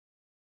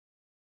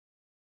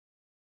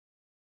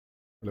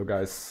Hello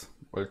guys,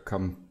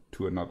 welcome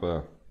to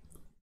another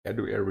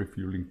Air-to-Air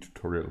Refueling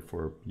tutorial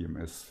for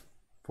BMS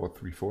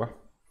 434.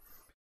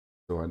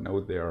 So I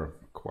know there are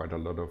quite a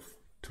lot of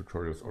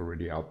tutorials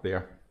already out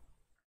there,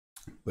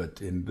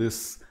 but in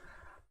this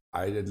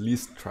I at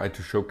least try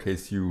to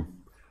showcase you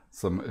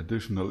some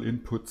additional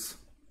inputs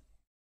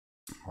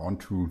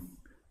onto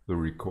the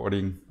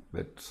recording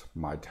that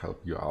might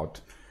help you out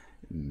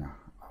in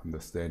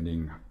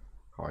understanding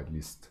how at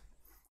least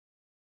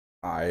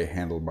I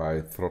handle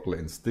my throttle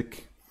and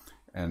stick,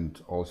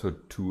 and also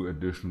two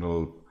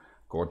additional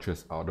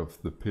gauges out of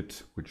the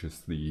pit, which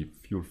is the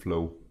fuel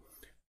flow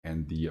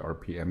and the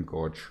RPM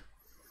gauge,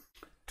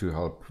 to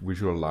help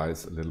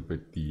visualize a little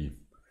bit the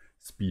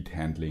speed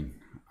handling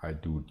I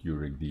do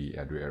during the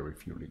air-to-air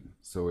refueling.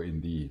 So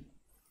in the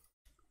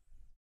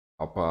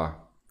upper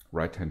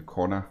right hand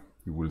corner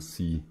you will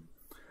see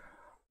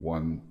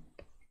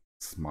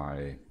it's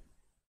my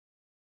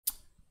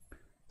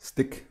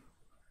stick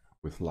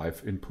with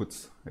live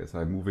inputs as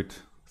I move it.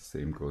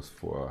 Same goes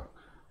for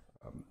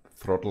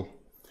throttle,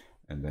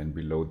 and then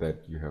below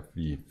that you have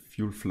the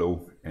fuel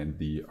flow and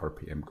the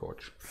RPM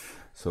gauge.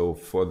 So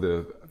for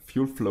the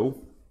fuel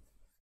flow,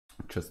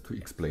 just to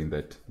explain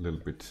that a little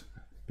bit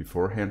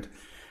beforehand,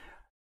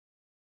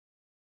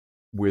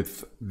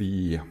 with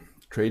the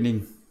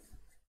training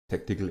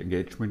tactical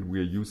engagement we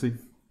are using,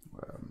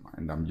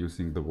 and I'm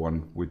using the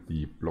one with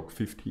the block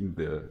 15,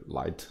 the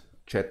light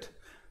jet,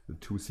 the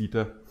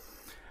two-seater.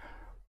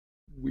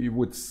 We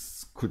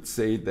could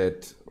say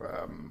that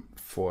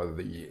for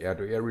the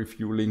air-to-air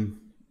refueling,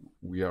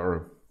 we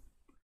are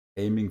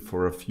aiming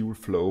for a fuel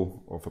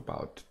flow of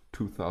about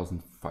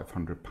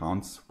 2,500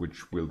 pounds,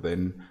 which will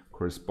then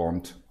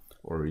correspond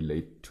or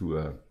relate to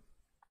a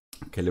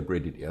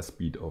calibrated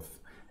airspeed of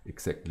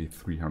exactly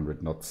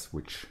 300 knots,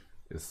 which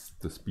is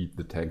the speed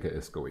the tanker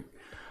is going.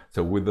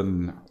 So with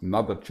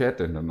another jet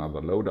and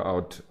another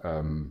loadout,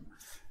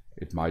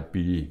 it might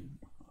be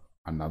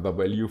another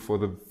value for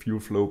the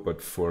fuel flow,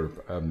 but for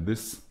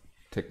this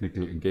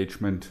technical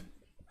engagement,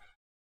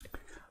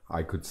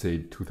 I could say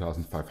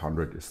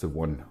 2,500 is the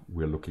one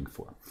we're looking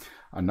for.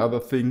 Another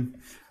thing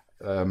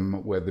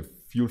where the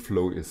fuel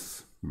flow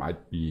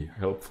might be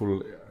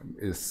helpful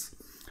is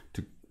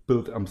to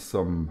build up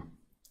some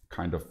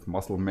kind of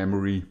muscle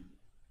memory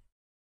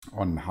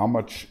on how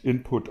much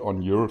input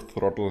on your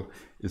throttle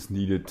is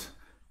needed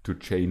to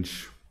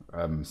change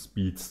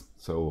speeds.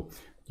 So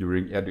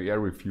during air-to-air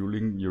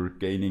refueling, you're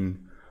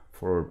gaining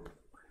for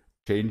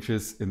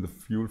changes in the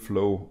fuel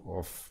flow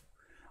of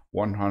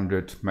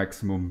 100,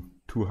 maximum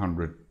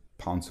 200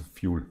 pounds of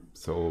fuel.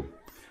 So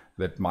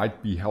that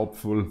might be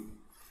helpful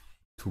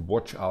to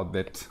watch out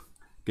that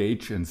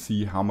gauge and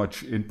see how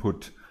much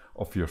input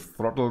of your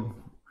throttle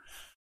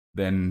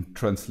then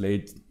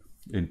translate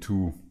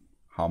into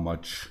how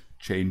much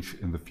change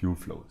in the fuel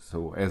flow.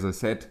 So as I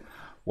said,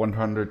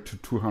 100 to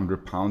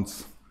 200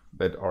 pounds,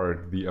 that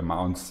are the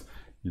amounts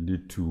you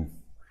need to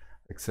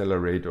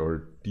accelerate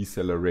or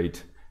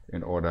decelerate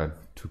in order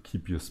to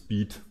keep your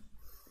speed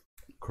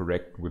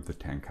correct with the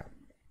tanker.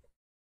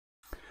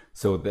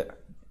 So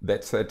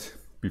that said,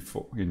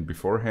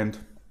 beforehand,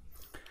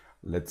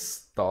 let's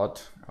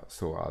start.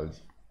 So I'll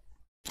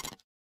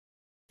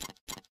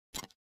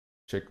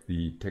check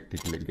the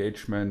tactical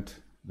engagement,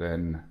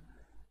 then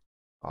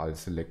I'll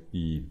select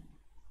the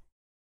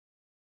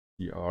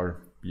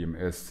AAR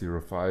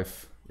BMS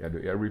 05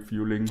 air-to-air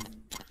refueling,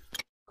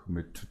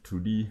 commit to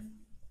 2D.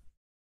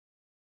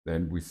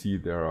 Then we see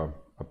there are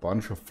a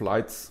bunch of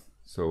flights,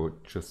 so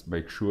just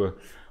make sure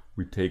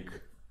we take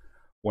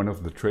one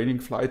of the training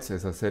flights.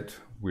 As I said,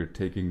 we're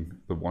taking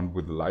the one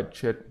with the light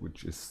jet,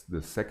 which is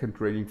the second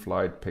training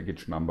flight,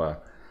 package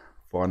number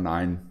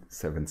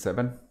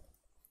 4977.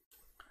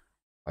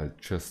 I'll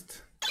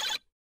just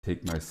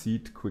take my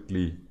seat,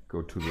 quickly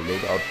go to the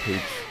loadout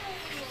page,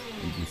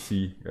 and you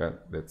see, yeah,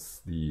 that's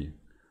the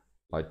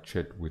light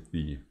jet with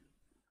the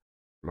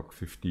block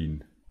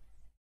 15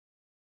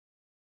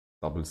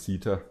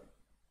 double-seater,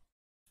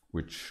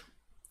 which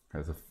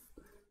has a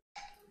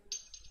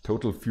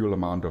total fuel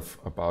amount of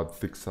about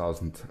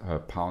 6,000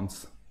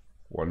 pounds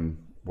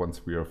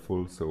once we are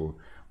full. So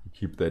we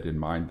keep that in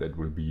mind. That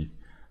will be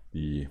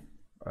the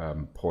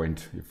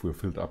point, if we're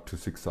filled up to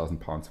 6,000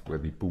 pounds, where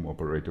the boom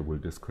operator will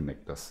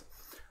disconnect us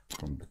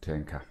from the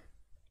tanker.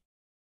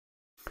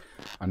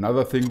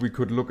 Another thing we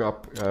could look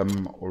up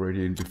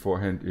already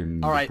beforehand in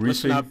the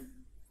briefing.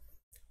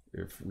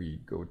 If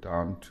we go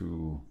down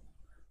to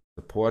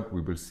support,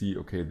 we will see,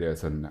 okay,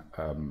 there's an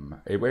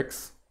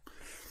AWACS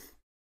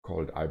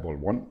called Eyeball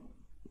 1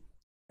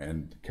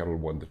 and Carol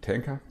 1 the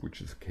tanker, which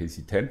is a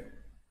KC-10,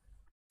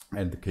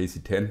 and the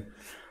KC-10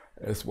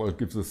 as well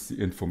gives us the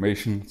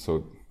information,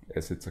 so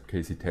as it's a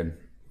KC-10,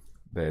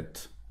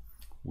 that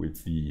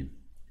with the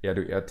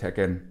air-to-air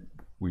TACAN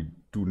we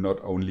do not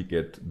only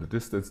get the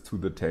distance to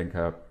the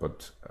tanker,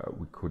 but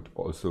we could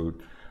also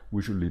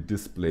visually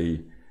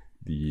display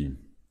the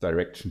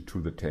direction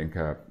to the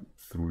tanker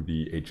through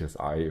the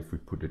HSI if we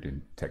put it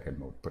in TACAN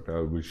mode, but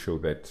I will show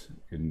that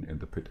in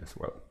the pit as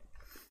well.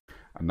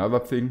 Another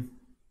thing,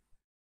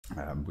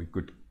 we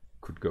could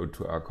could go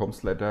to our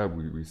comms letter.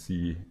 We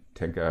see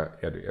tanker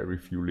air-to-air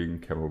refueling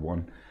Camel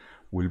 1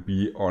 will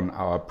be on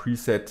our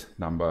preset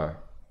number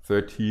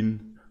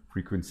 13,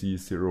 frequency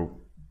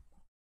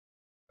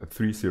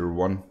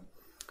 301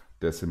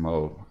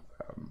 decimal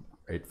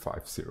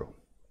 850.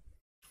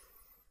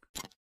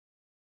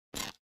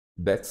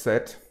 That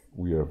said,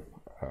 we are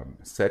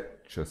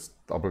set.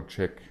 Just double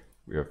check.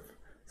 We have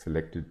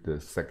selected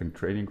the second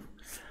training.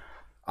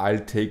 I'll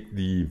take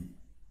the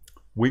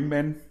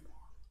wingman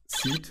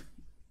seat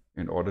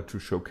in order to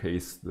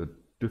showcase the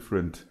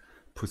different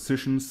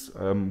positions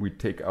we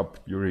take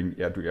up during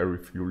air-to-air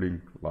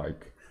refueling,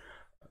 like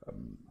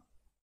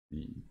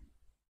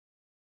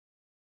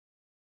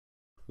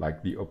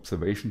the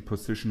observation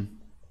position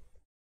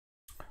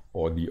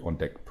or the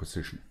on-deck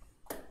position.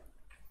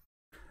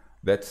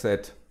 That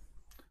said,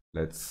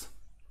 let's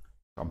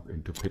jump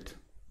into pit.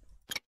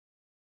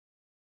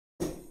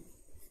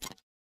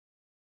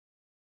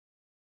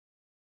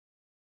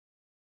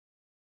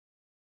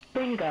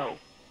 Bingo.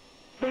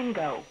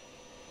 Bingo.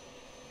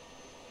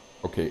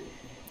 Okay,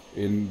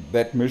 in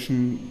that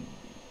mission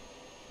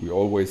we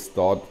always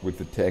start with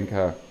the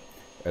tanker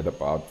at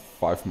about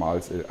 5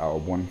 miles at our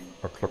 1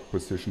 o'clock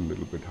position, a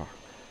little bit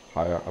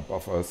higher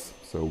above us,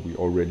 so we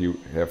already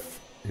have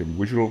him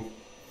visual,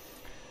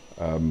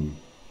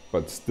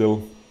 but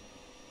still,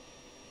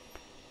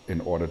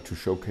 in order to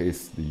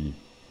showcase the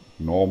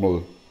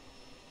normal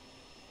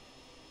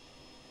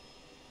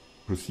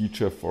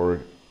procedure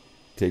for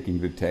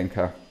taking the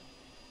tanker,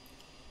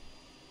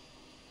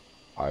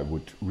 I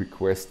would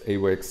request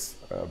AWACS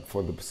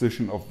for the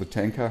position of the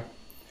tanker,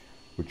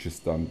 which is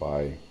done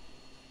by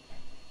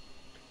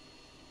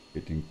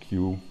hitting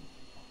Q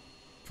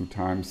 2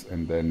 times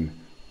and then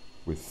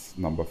with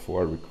number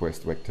 4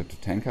 request vector to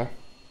tanker.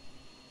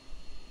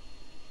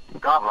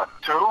 Goblet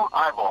 2,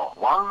 eyeball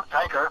 1,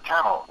 tanker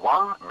Camel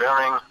 1,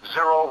 bearing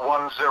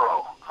 010,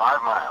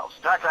 5 miles,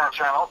 Deccan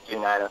Channel,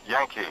 United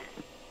Yankee.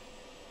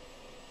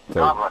 So,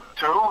 Goblet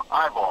 2,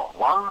 eyeball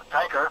 1,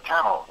 tanker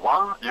Camel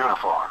 1,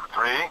 uniform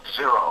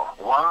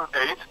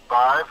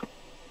 30185.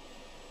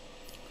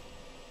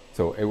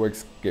 so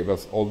AWACS gave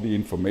us all the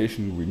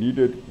information we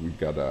needed. We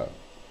got a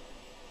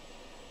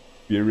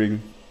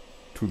bearing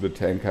to the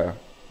tanker,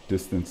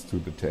 distance to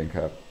the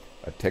tanker,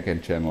 a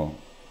Deccan channel,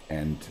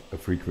 and a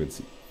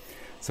frequency.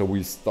 So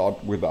we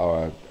start with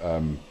our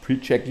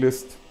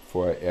pre-checklist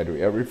for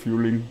air-to-air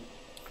refueling.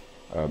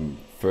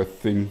 First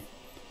thing,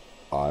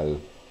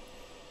 I'll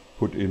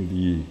put in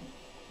the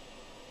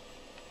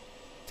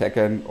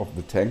Deccan of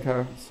the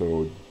tanker,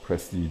 so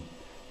press the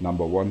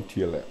number 1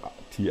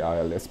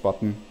 TILS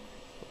button,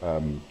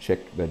 check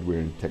that we're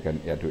in Deccan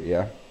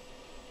air-to-air,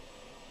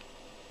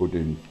 put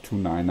in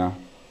 29er,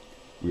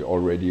 we're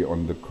already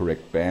on the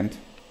correct band,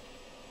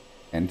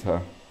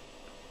 enter,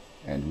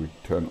 and we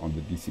turn on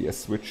the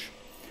DCS switch.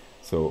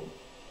 So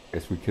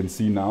as we can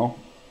see now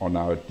on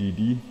our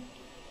DD,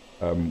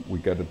 we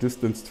got a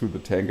distance to the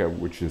tanker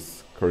which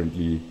is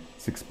currently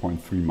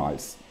 6.3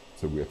 miles.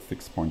 So we are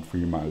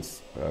 6.3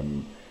 miles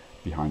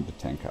behind the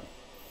tanker.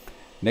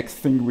 Next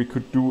thing we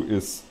could do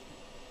is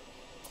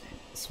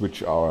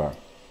switch our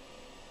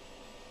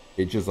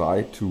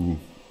HSI to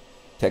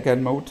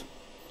Deccan mode,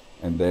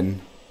 and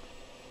then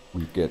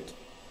we get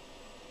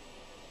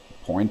a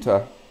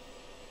pointer,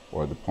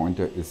 or the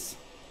pointer is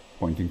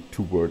pointing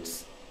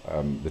towards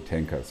the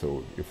tanker.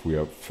 So if we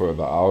are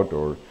further out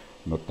or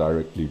not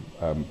directly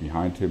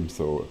behind him,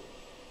 so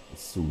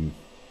soon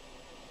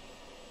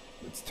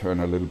let's turn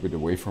a little bit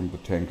away from the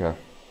tanker,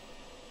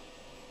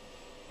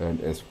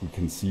 and as we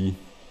can see,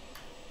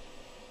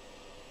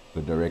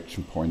 the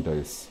direction pointer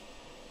is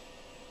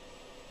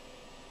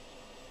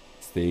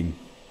staying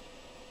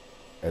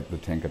at the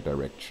tanker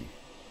direction.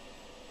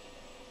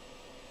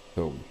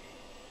 So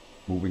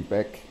moving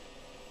back,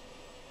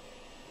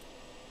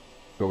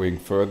 going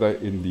further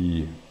in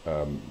the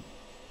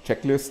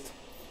checklist,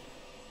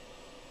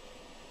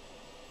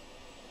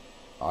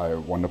 I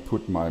want to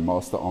put my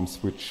master arm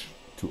switch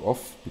to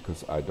off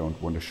because I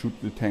don't want to shoot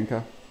the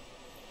tanker.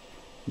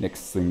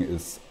 Next thing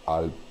is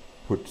I'll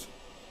put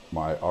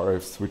my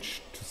RF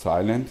switch to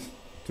silent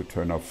to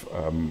turn off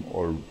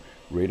all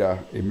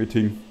radar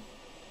emitting,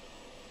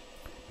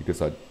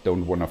 because I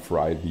don't want to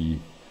fry the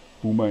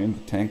boomer in the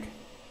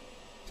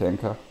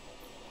tanker.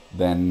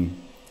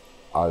 Then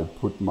I'll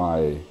put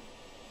my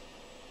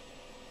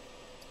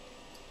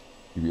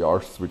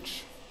DVR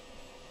switch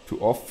to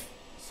off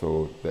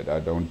so that I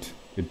don't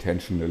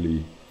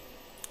intentionally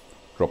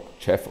drop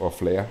chaff or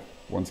flare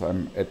once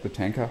I'm at the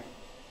tanker.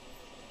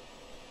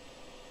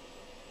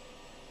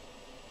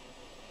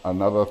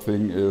 Another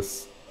thing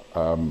is,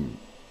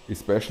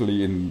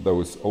 especially in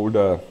those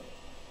older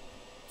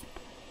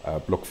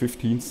Block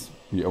 15s,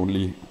 we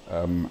only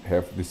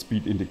have the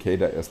speed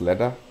indicator as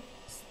ladder.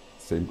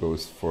 Same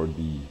goes for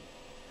the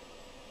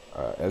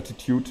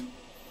altitude.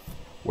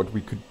 What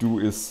we could do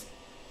is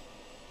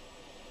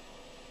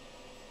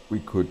we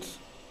could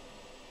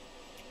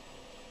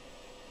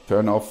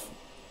turn off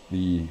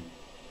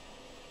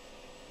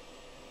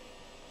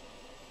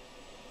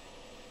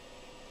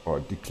or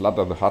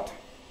declutter the HUD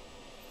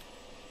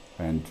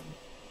And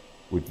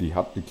with the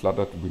HUD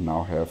decluttered, we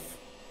now have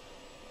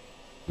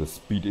the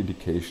speed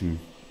indication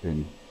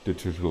in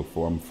digital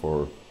form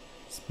for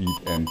speed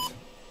and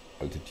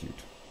altitude.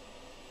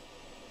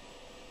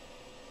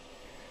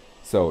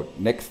 So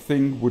next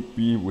thing would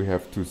be we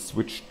have to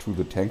switch to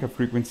the tanker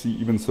frequency.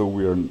 Even so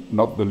we are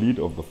not the lead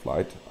of the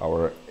flight,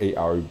 our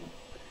AR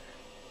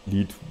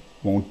lead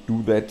won't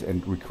do that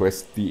and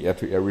request the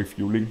air-to-air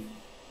refueling.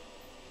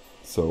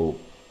 So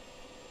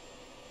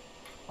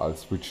I'll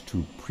switch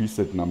to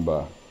preset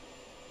number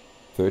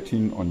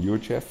 13 on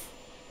UHF.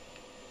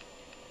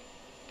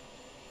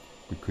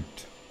 We could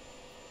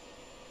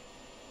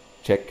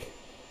check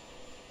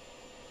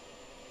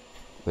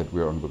that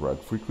we're on the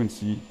right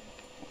frequency,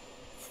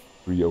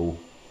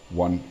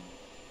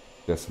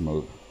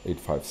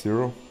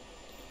 301.850,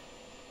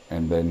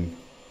 and then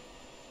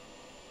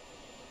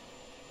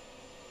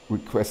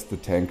request the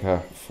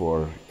tanker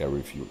for air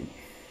refueling.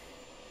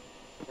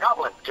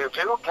 Goblin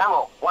 22,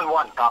 Camel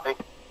 11, copy.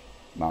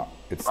 Now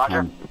it's Roger.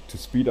 time to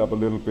speed up a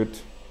little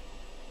bit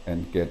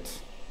and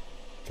get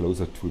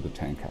closer to the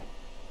tanker.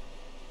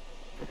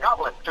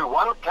 Goblin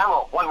 21,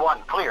 Camel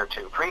 11, clear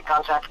to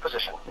pre-contact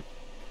position.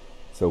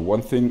 So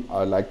one thing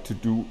I like to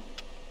do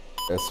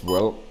as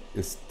well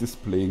is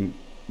displaying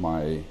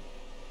my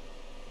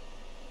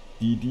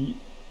DD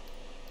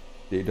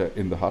data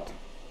in the HUD.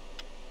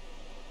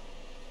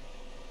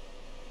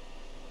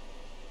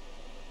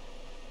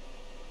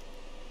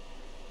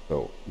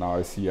 So now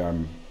I see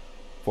I'm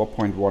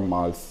 4.1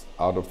 miles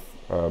out of,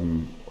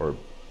 or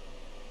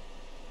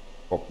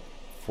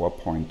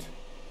 4.3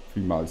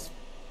 miles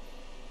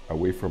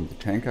away from the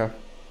tanker.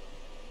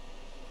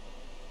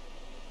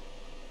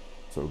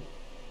 So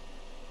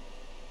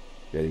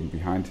getting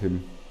behind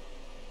him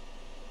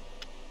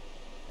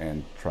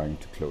and trying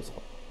to close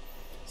up.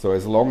 So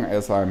as long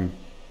as I'm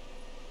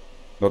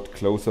not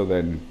closer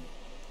than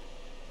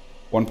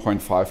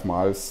 1.5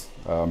 miles,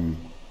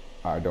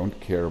 I don't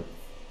care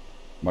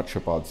much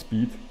about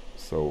speed.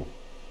 So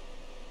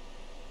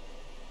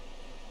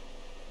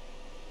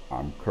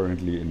I'm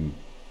currently in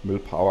mil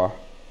power.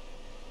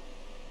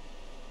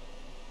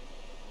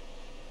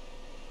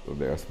 So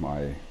there's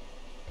my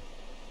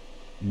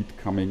lead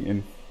coming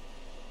in.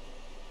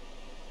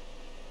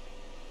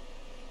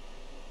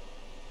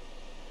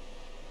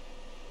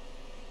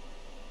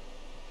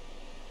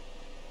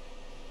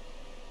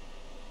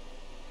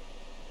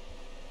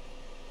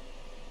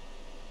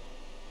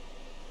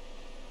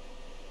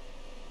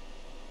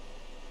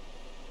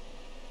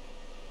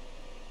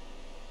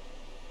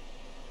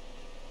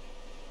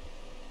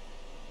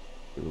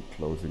 Still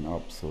closing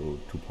up, so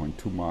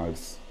 2.2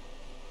 miles.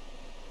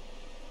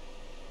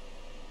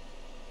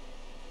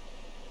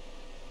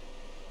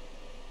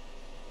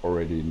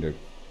 Already in the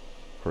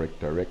correct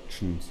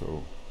direction,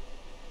 so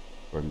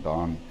going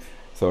down.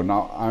 So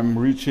now I'm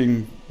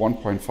reaching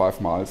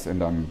 1.5 miles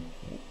and I'm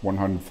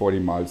 140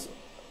 miles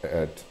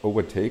at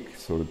overtake.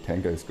 So the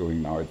tanker is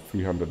going now at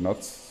 300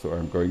 knots. So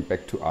I'm going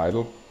back to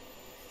idle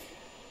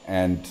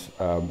and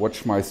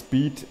watch my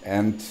speed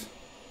and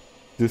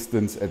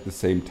distance at the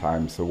same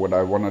time. So what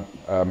I want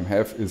to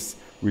have is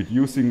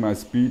reducing my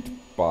speed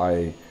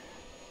by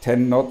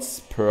 10 knots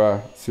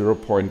per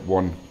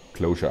 0.1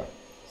 closure.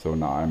 So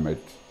now I'm at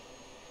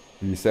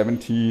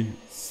 370,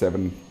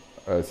 07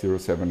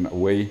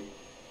 away,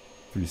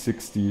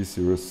 360,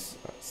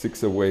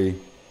 06 away,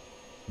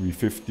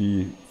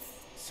 350,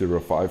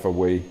 05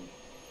 away.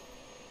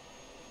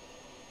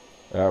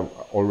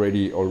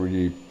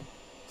 Already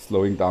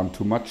slowing down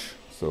too much,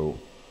 so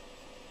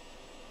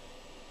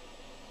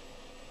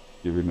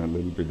giving a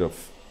little bit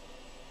of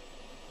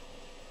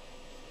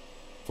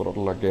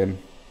throttle again.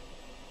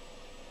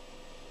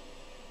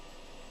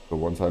 So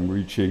once I'm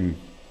reaching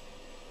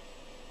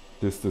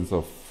distance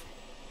of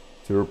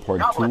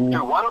 0.2,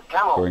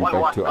 going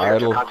back to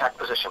idle,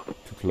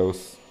 to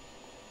close,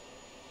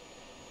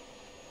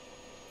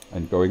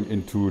 and going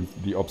into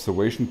the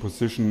observation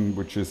position,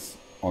 which is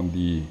on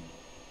the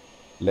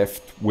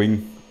left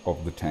wing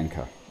of the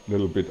tanker, a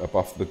little bit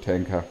above the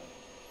tanker.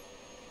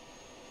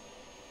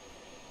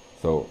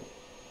 So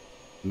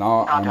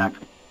now I'm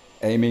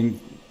aiming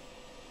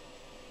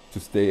to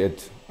stay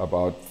at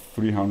about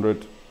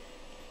 300,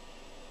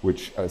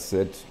 which I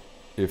said,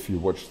 if you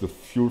watch the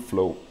fuel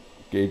flow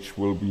gauge,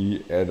 will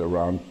be at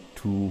around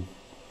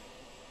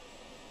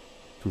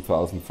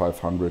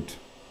 2,500.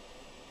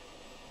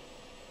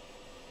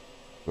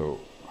 So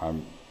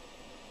I'm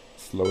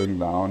slowing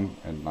down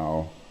and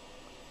now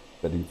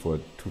setting for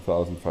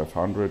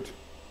 2,500.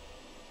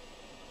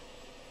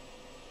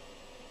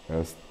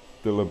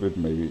 Still a bit,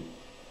 maybe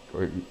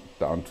going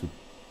down to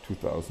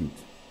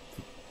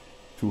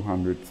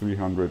 2,200,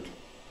 300 to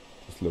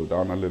slow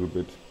down a little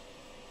bit.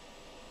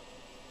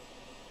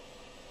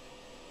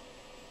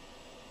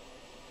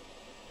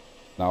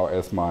 Now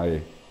as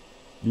my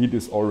lead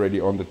is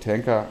already on the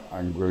tanker,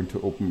 I'm going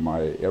to open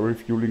my air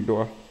refueling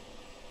door.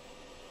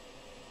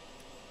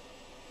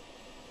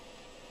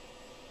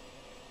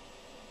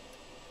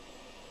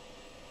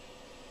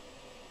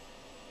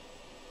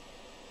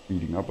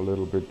 Speeding up a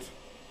little bit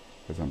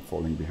as I'm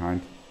falling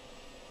behind.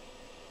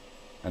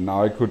 And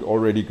now I could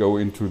already go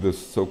into the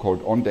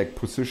so-called on-deck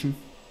position.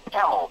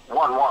 Camel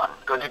 1-1,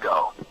 good to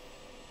go.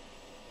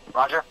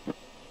 Roger.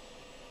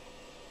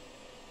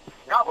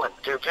 Goblin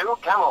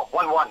 2-2, Camel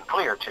 1-1,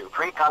 clear to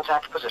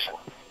pre-contact position.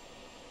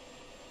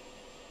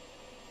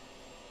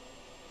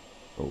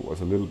 So it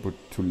was a little bit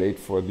too late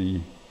for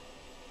the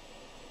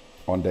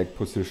on-deck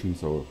position,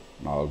 so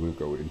now I will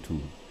go into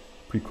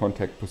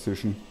pre-contact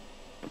position.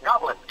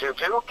 Goblin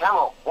 2-2,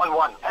 Camel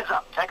 1-1, heads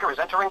up, tanker is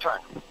entering turn.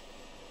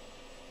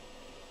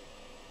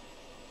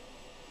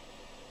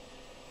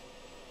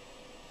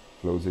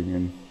 Closing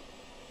in.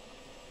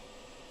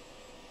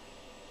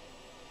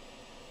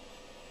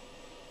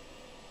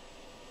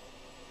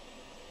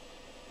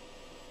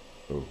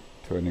 So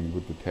turning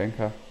with the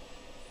tanker.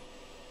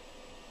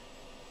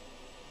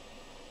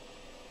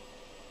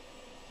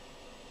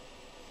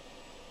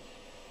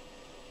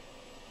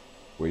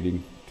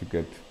 Waiting to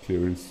get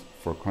clearance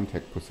for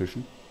contact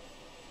position.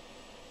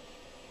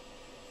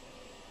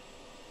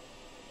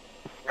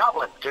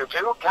 Goblin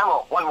 2-2,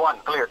 Camel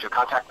 1-1, clear to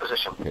contact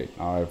position. Okay,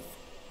 now I've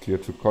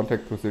cleared to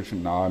contact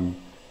position. Now I'm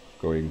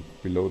going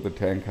below the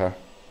tanker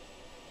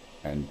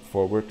and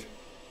forward.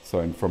 So,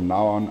 and from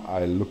now on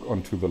I look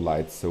onto the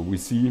lights. So we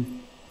see,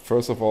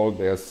 first of all,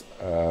 there's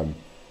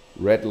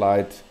red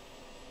light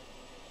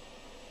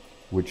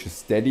which is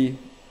steady,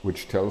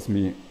 which tells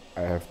me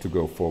I have to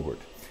go forward.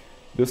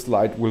 This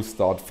light will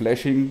start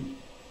flashing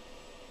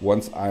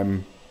once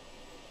I'm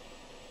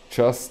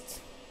just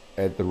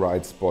at the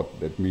right spot.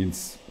 That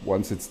means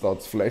once it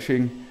starts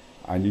flashing,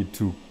 I need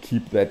to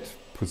keep that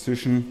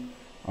position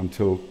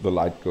until the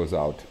light goes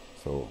out.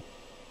 So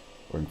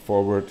going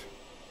forward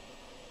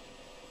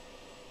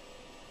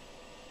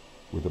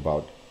with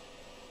about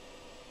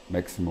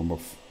maximum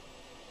of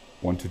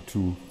 1 to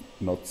 2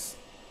 knots.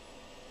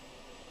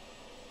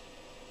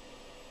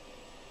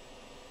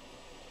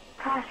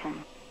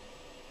 Caution.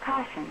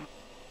 Caution.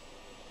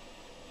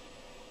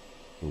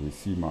 So we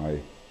see my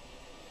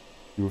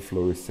fuel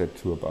flow is set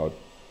to about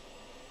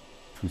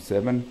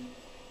 2.7,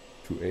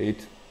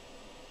 2.8,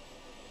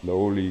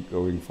 slowly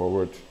going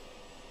forward,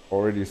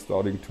 already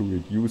starting to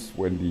reduce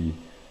when the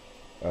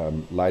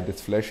light is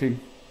flashing.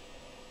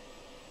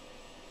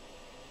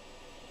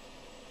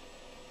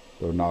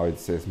 So now it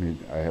says me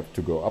I have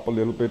to go up a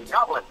little bit.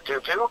 Goblin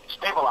 2-2,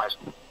 stabilize.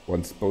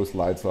 Once both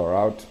lights are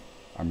out,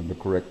 I'm in the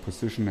correct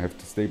position, I have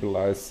to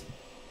stabilize.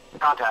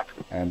 Contact.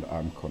 And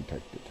I'm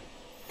contacted.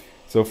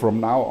 So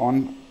from now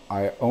on,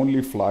 I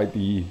only fly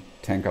the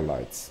tanker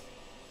lights.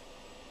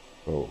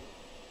 So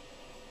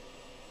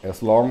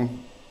as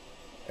long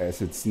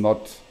as it's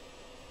not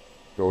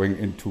going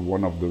into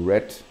one of the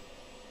red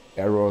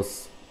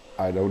arrows,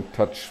 I don't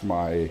touch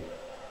my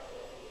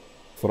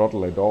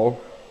throttle at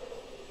all.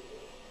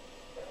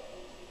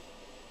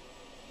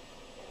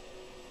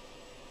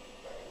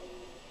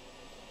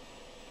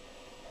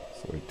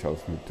 So it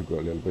tells me to go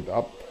a little bit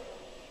up.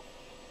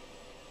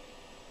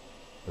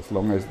 As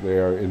long as they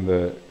are in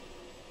the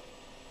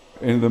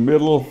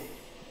middle,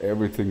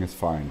 everything is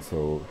fine.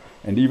 So,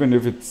 and even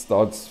if it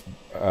starts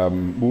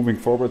moving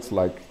forwards,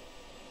 like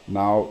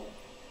now,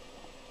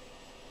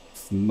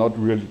 it's not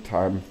really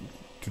time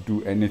to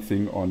do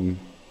anything on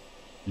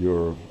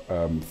your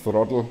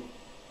throttle.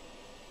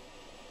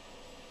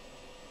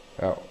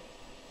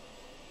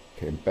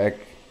 Came back.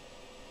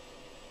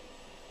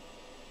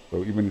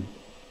 So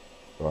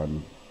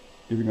I'm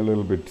giving a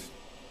little bit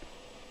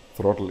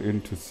throttle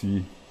in to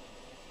see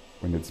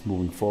when it's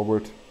moving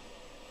forward.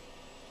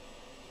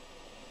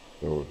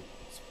 So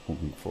it's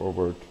moving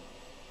forward.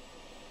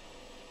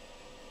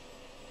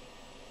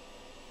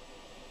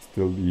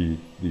 Still the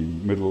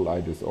middle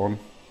light is on.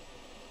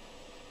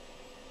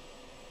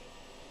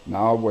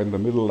 Now when the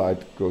middle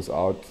light goes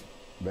out,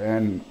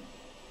 then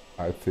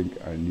I think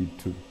I need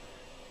to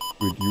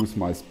reduce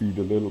my speed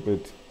a little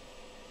bit.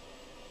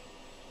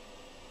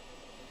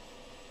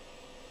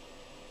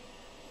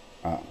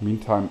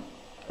 Meantime,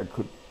 I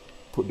could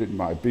put in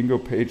my bingo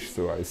page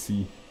so I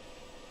see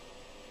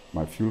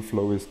my fuel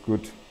flow is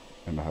good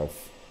and I have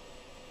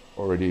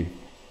already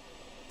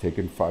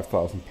taken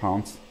 5,000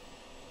 pounds.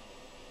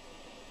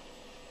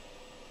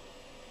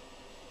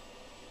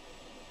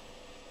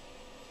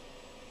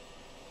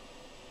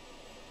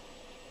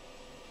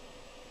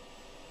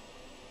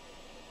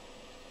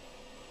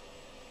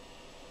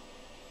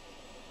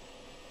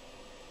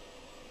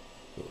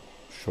 So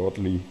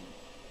shortly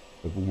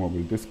the boomer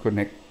will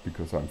disconnect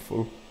because I'm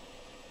full.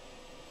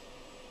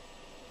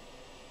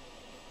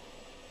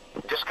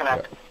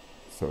 Disconnect. Yeah.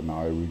 So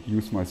now I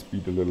reduce my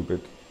speed a little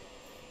bit,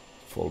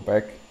 fall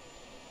back.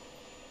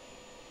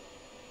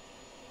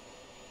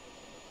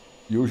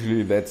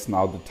 Usually that's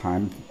now the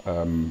time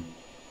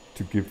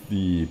to give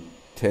the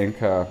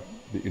tanker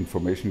the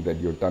information that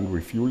you're done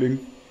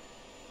refueling,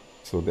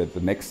 so that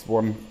the next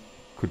one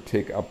could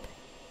take up.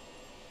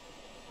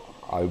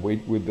 I'll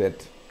wait with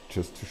that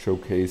just to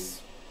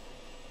showcase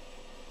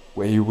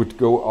where you would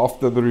go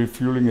after the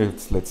refueling.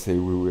 It's, let's say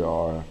we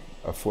are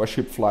a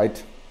 4-ship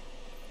flight,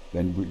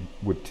 then we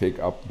would take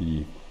up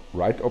the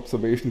right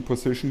observation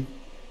position,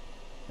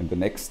 and the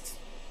next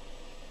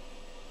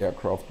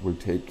aircraft will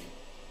take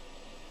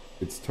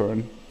its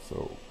turn,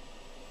 so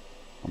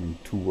coming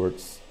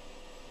towards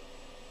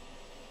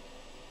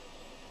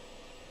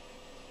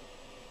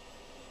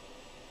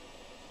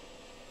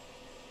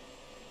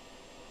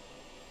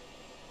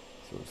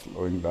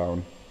slowing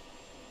down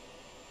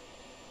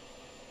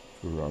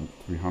to around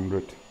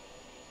 300.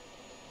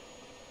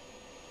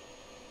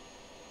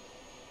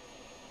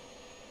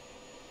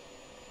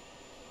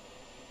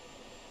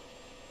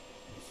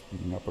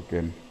 Speeding up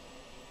again.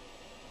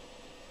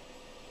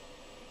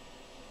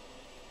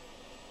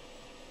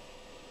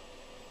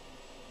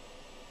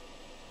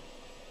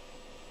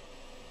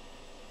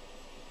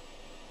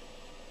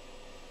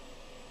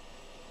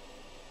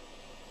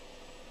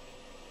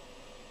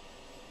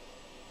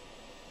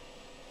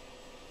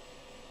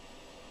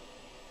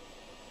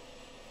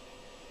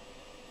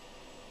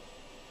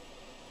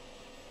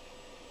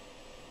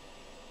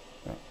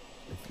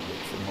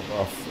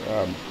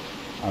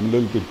 I'm a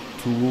little bit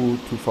too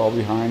far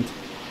behind,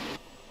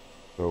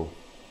 so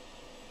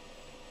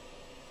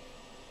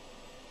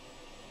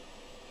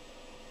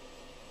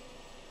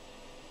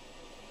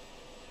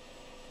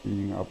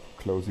speeding up,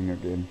 closing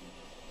again,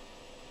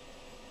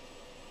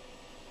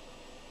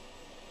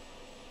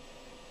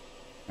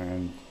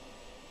 and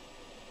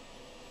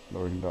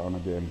slowing down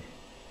again,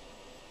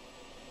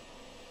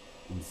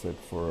 and set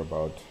for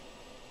about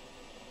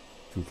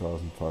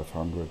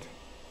 2,500.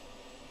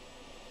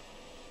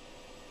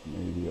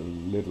 Maybe a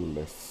little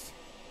less.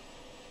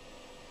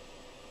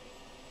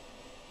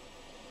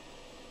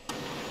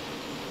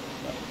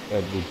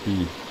 That would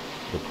be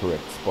the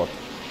correct spot.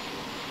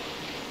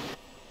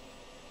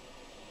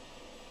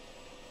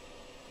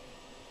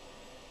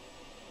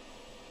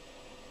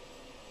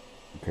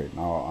 Okay,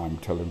 now I'm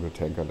telling the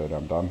tanker that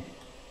I'm done.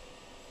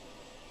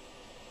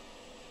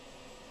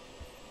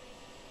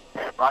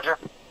 Roger.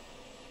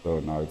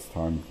 So now it's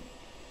time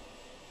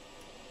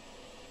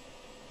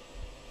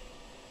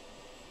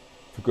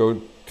to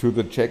go to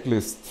the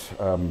checklist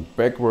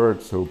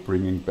backwards, so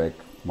bringing back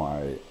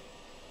my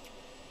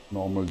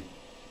normal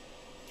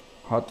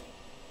HUD.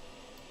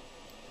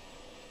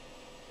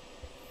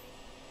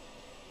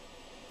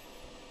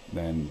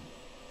 Then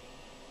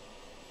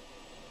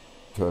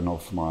turn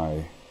on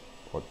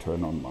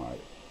my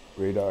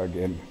radar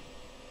again.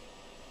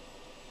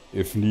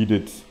 If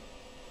needed,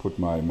 put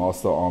my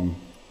master arm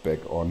back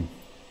on.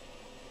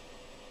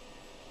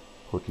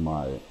 Put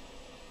my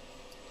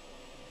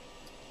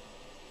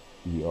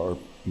AAR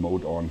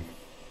mode on,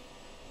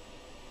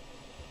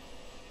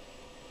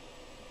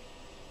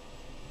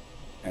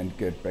 and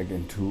get back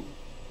into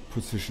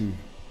position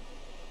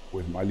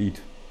with my lead.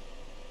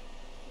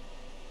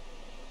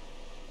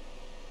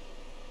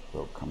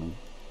 So coming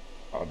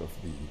out of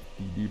the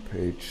DD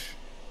page,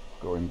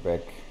 going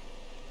back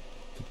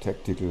to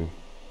tactical,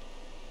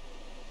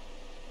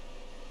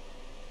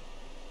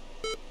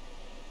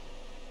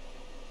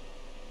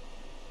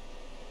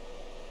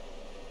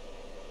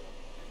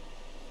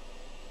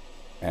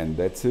 and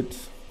that's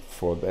it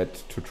for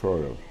that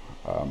tutorial.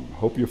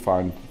 Hope you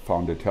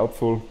found it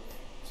helpful.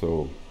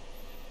 So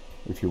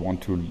if you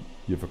want to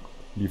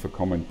leave a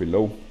comment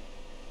below,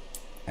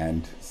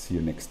 and see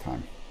you next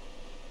time.